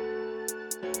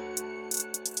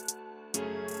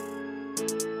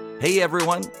 Hey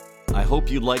everyone, I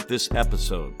hope you liked this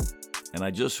episode. And I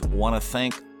just want to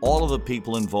thank all of the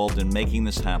people involved in making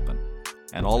this happen,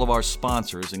 and all of our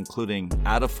sponsors, including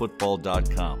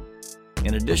AttaFootball.com.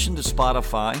 In addition to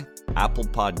Spotify, Apple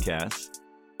Podcasts,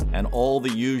 and all the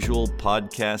usual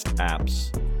podcast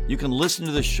apps, you can listen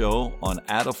to the show on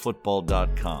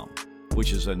AttaFootball.com,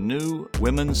 which is a new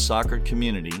women's soccer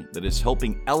community that is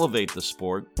helping elevate the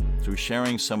sport through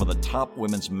sharing some of the top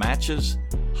women's matches,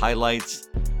 highlights,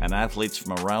 and athletes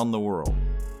from around the world.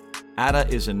 Atta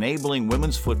is enabling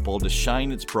women's football to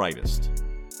shine its brightest,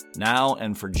 now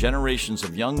and for generations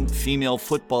of young female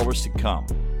footballers to come.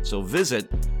 So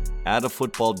visit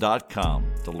AttaFootball.com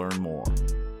to learn more.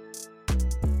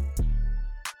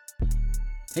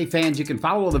 Hey fans, you can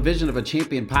follow the Vision of a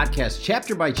Champion podcast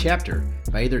chapter by chapter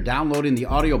by either downloading the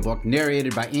audiobook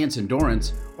narrated by Anson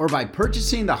Dorrance or by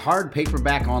purchasing the hard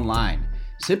paperback online.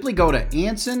 Simply go to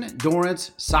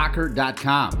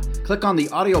AnsonDorranceSoccer.com. Click on the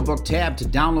audiobook tab to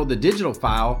download the digital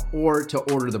file or to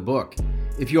order the book.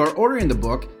 If you are ordering the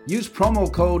book, use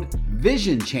promo code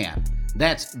VISIONCHAMP.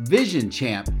 That's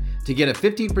VISIONCHAMP to get a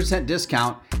 15%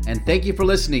 discount. And thank you for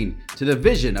listening to the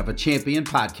Vision of a Champion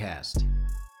podcast.